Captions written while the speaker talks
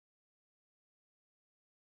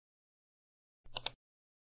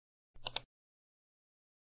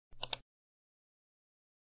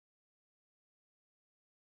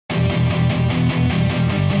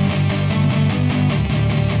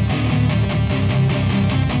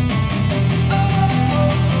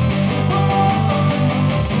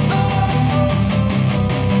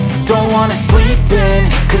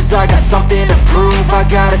cause I got something to prove. I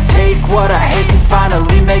gotta take what I hate and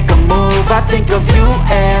finally make a move. I think of you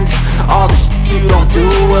and all the shit you don't do.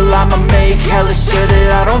 Well, I'ma make hella sure that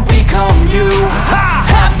I don't become you. I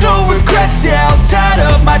have no regrets, yeah, I'll tie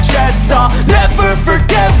up my chest. I'll never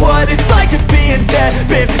forget what it's like to be in debt.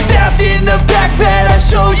 Been stabbed in the back bed, I'll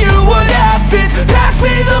show you what happens. Pass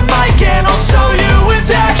me the mic and I'll show you with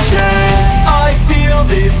action. I feel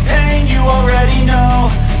this pain, you already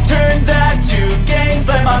know. Turn that to gains,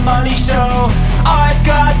 let my money show. I've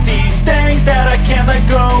got these things that I can't let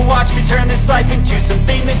go. Watch me turn this life into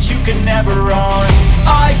something that you can never own.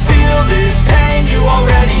 I feel this pain, you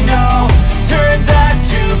already